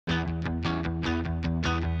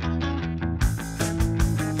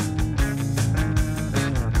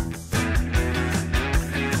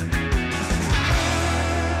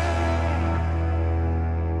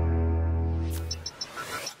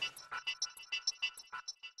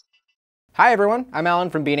Hi everyone, I'm Alan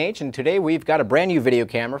from B&H, and today we've got a brand new video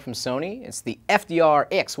camera from Sony. It's the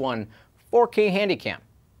FDR-AX1 4K Handycam.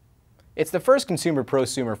 It's the first consumer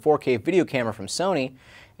prosumer 4K video camera from Sony,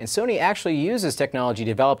 and Sony actually uses technology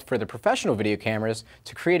developed for the professional video cameras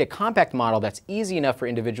to create a compact model that's easy enough for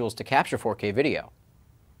individuals to capture 4K video.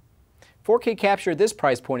 4K capture at this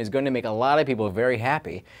price point is going to make a lot of people very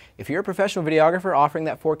happy. If you're a professional videographer, offering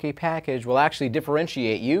that 4K package will actually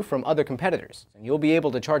differentiate you from other competitors, and you'll be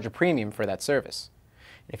able to charge a premium for that service.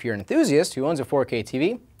 If you're an enthusiast who owns a 4K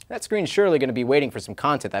TV, that screen's surely going to be waiting for some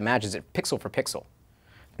content that matches it pixel for pixel.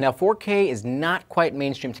 Now, 4K is not quite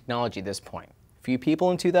mainstream technology at this point. Few people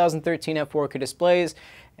in 2013 have 4K displays,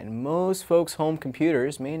 and most folks' home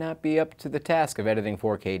computers may not be up to the task of editing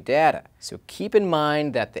 4K data. So keep in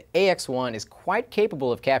mind that the AX1 is quite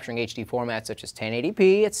capable of capturing HD formats such as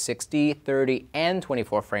 1080p at 60, 30, and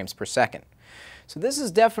 24 frames per second. So this is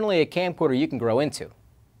definitely a camcorder you can grow into.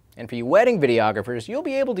 And for you wedding videographers, you'll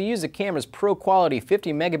be able to use the camera's pro quality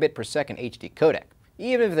 50 megabit per second HD codec,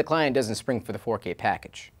 even if the client doesn't spring for the 4K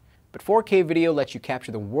package. But 4K video lets you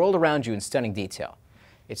capture the world around you in stunning detail.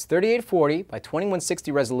 Its 3840 by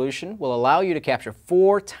 2160 resolution will allow you to capture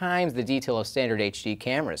 4 times the detail of standard HD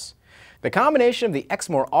cameras. The combination of the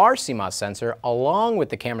XMOR-R CMOS sensor along with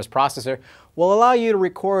the camera's processor will allow you to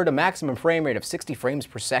record a maximum frame rate of 60 frames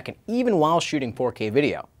per second even while shooting 4K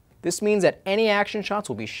video. This means that any action shots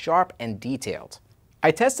will be sharp and detailed.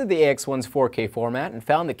 I tested the AX1's 4K format and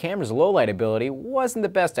found the camera's low light ability wasn't the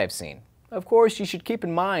best I've seen. Of course, you should keep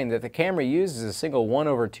in mind that the camera uses a single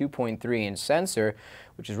 1/2.3-inch sensor,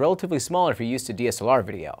 which is relatively smaller if you're used to DSLR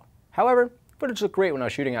video. However, footage looked great when I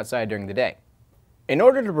was shooting outside during the day. In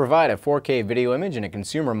order to provide a 4K video image in a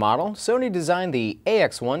consumer model, Sony designed the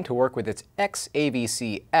AX1 to work with its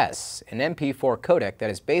XAVC-S, an MP4 codec that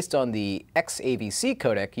is based on the XAVC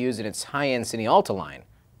codec used in its high-end Cine Alta line.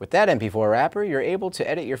 With that MP4 wrapper, you're able to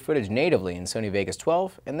edit your footage natively in Sony Vegas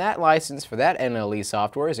 12, and that license for that NLE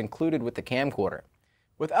software is included with the camcorder.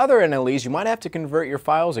 With other NLEs, you might have to convert your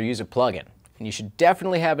files or use a plugin, and you should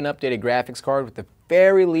definitely have an updated graphics card with the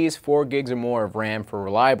very least 4 gigs or more of RAM for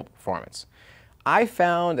reliable performance. I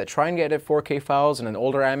found that trying to edit 4K files in an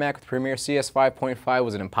older iMac with Premiere CS 5.5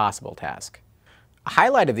 was an impossible task. A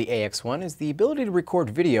highlight of the AX1 is the ability to record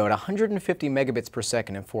video at 150 megabits per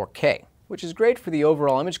second in 4K. Which is great for the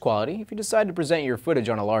overall image quality if you decide to present your footage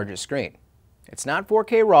on a larger screen. It's not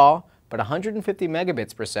 4K RAW, but 150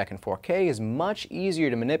 megabits per second 4K is much easier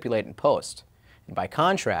to manipulate in post. And by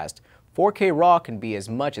contrast, 4K RAW can be as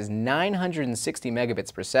much as 960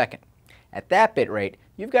 megabits per second. At that bit rate,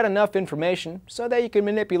 you've got enough information so that you can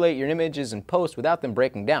manipulate your images in post without them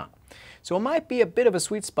breaking down. So it might be a bit of a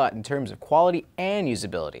sweet spot in terms of quality and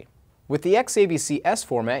usability. With the XAVC-S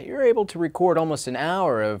format, you're able to record almost an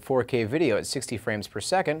hour of 4K video at 60 frames per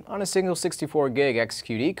second on a single 64 gig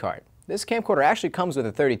XQD card. This camcorder actually comes with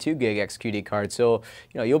a 32 gig XQD card, so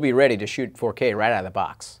you'll be ready to shoot 4K right out of the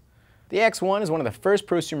box. The X1 is one of the first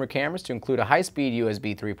prosumer cameras to include a high-speed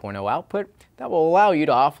USB 3.0 output that will allow you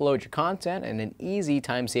to offload your content in an easy,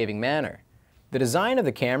 time-saving manner. The design of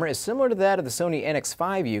the camera is similar to that of the Sony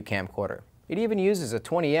NX5U camcorder. It even uses a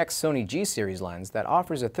 20x Sony G-series lens that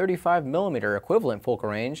offers a 35mm equivalent focal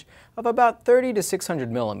range of about 30 to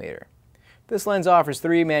 600mm. This lens offers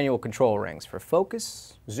 3 manual control rings for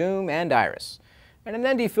focus, zoom, and iris, and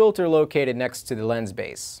an ND filter located next to the lens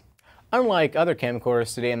base. Unlike other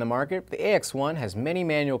camcorders today in the market, the AX1 has many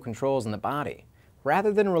manual controls in the body,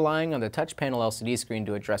 rather than relying on the touch panel LCD screen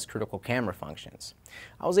to address critical camera functions.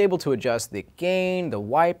 I was able to adjust the gain, the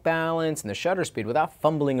white balance, and the shutter speed without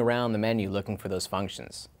fumbling around the menu looking for those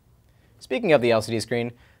functions. Speaking of the LCD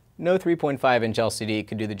screen, no 3.5-inch LCD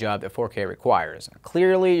could do the job that 4K requires.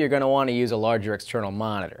 Clearly, you're going to want to use a larger external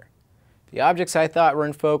monitor. The objects I thought were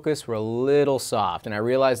in focus were a little soft, and I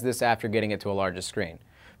realized this after getting it to a larger screen.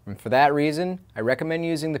 And for that reason, I recommend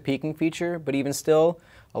using the peaking feature, but even still,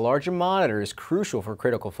 a larger monitor is crucial for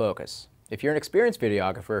critical focus. If you're an experienced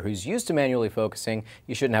videographer who's used to manually focusing,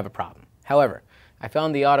 you shouldn't have a problem. However, I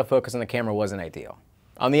found the autofocus on the camera wasn't ideal.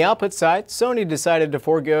 On the output side, Sony decided to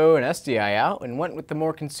forego an SDI out and went with the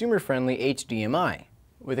more consumer-friendly HDMI.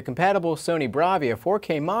 With a compatible Sony Bravia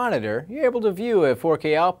 4K monitor, you're able to view a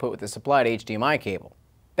 4K output with a supplied HDMI cable.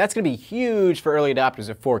 That's going to be huge for early adopters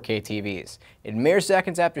of 4K TVs. In mere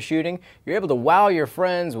seconds after shooting, you're able to wow your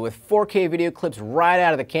friends with 4K video clips right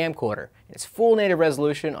out of the camcorder. It's full native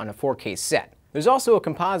resolution on a 4K set. There's also a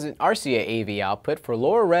composite RCA AV output for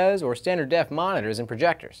lower res or standard def monitors and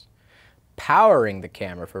projectors. Powering the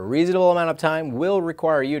camera for a reasonable amount of time will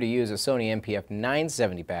require you to use a Sony NP-F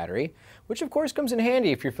 970 battery, which of course comes in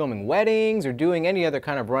handy if you're filming weddings or doing any other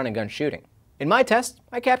kind of run and gun shooting. In my test,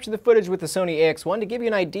 I captured the footage with the Sony AX1 to give you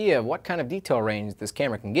an idea of what kind of detail range this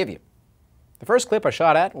camera can give you. The first clip I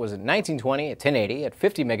shot at was at 1920 at 1080 at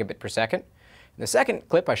 50 megabit per second. And the second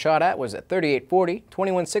clip I shot at was at 3840,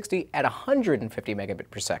 2160 at 150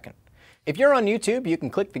 megabit per second. If you're on YouTube, you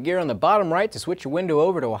can click the gear on the bottom right to switch your window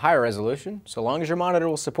over to a higher resolution, so long as your monitor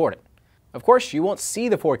will support it. Of course, you won't see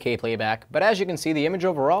the 4K playback, but as you can see, the image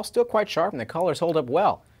overall is still quite sharp and the colors hold up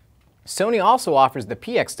well. Sony also offers the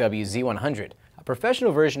PXW-Z100, a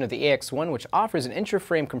professional version of the AX1 which offers an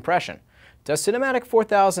intra-frame compression, does cinematic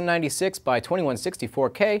 4096 by 2160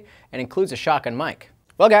 4K, and includes a shotgun mic.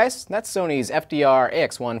 Well guys, that's Sony's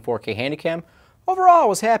FDR-AX1 4K Handycam. Overall, I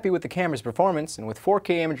was happy with the camera's performance, and with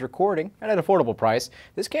 4K image recording at an affordable price,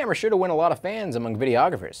 this camera sure to win a lot of fans among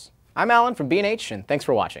videographers. I'm Alan from B&H, and thanks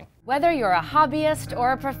for watching. Whether you're a hobbyist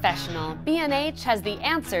or a professional, B&H has the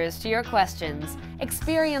answers to your questions.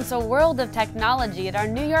 Experience a world of technology at our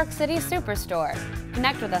New York City Superstore.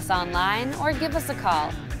 Connect with us online or give us a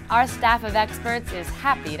call. Our staff of experts is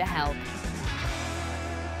happy to help.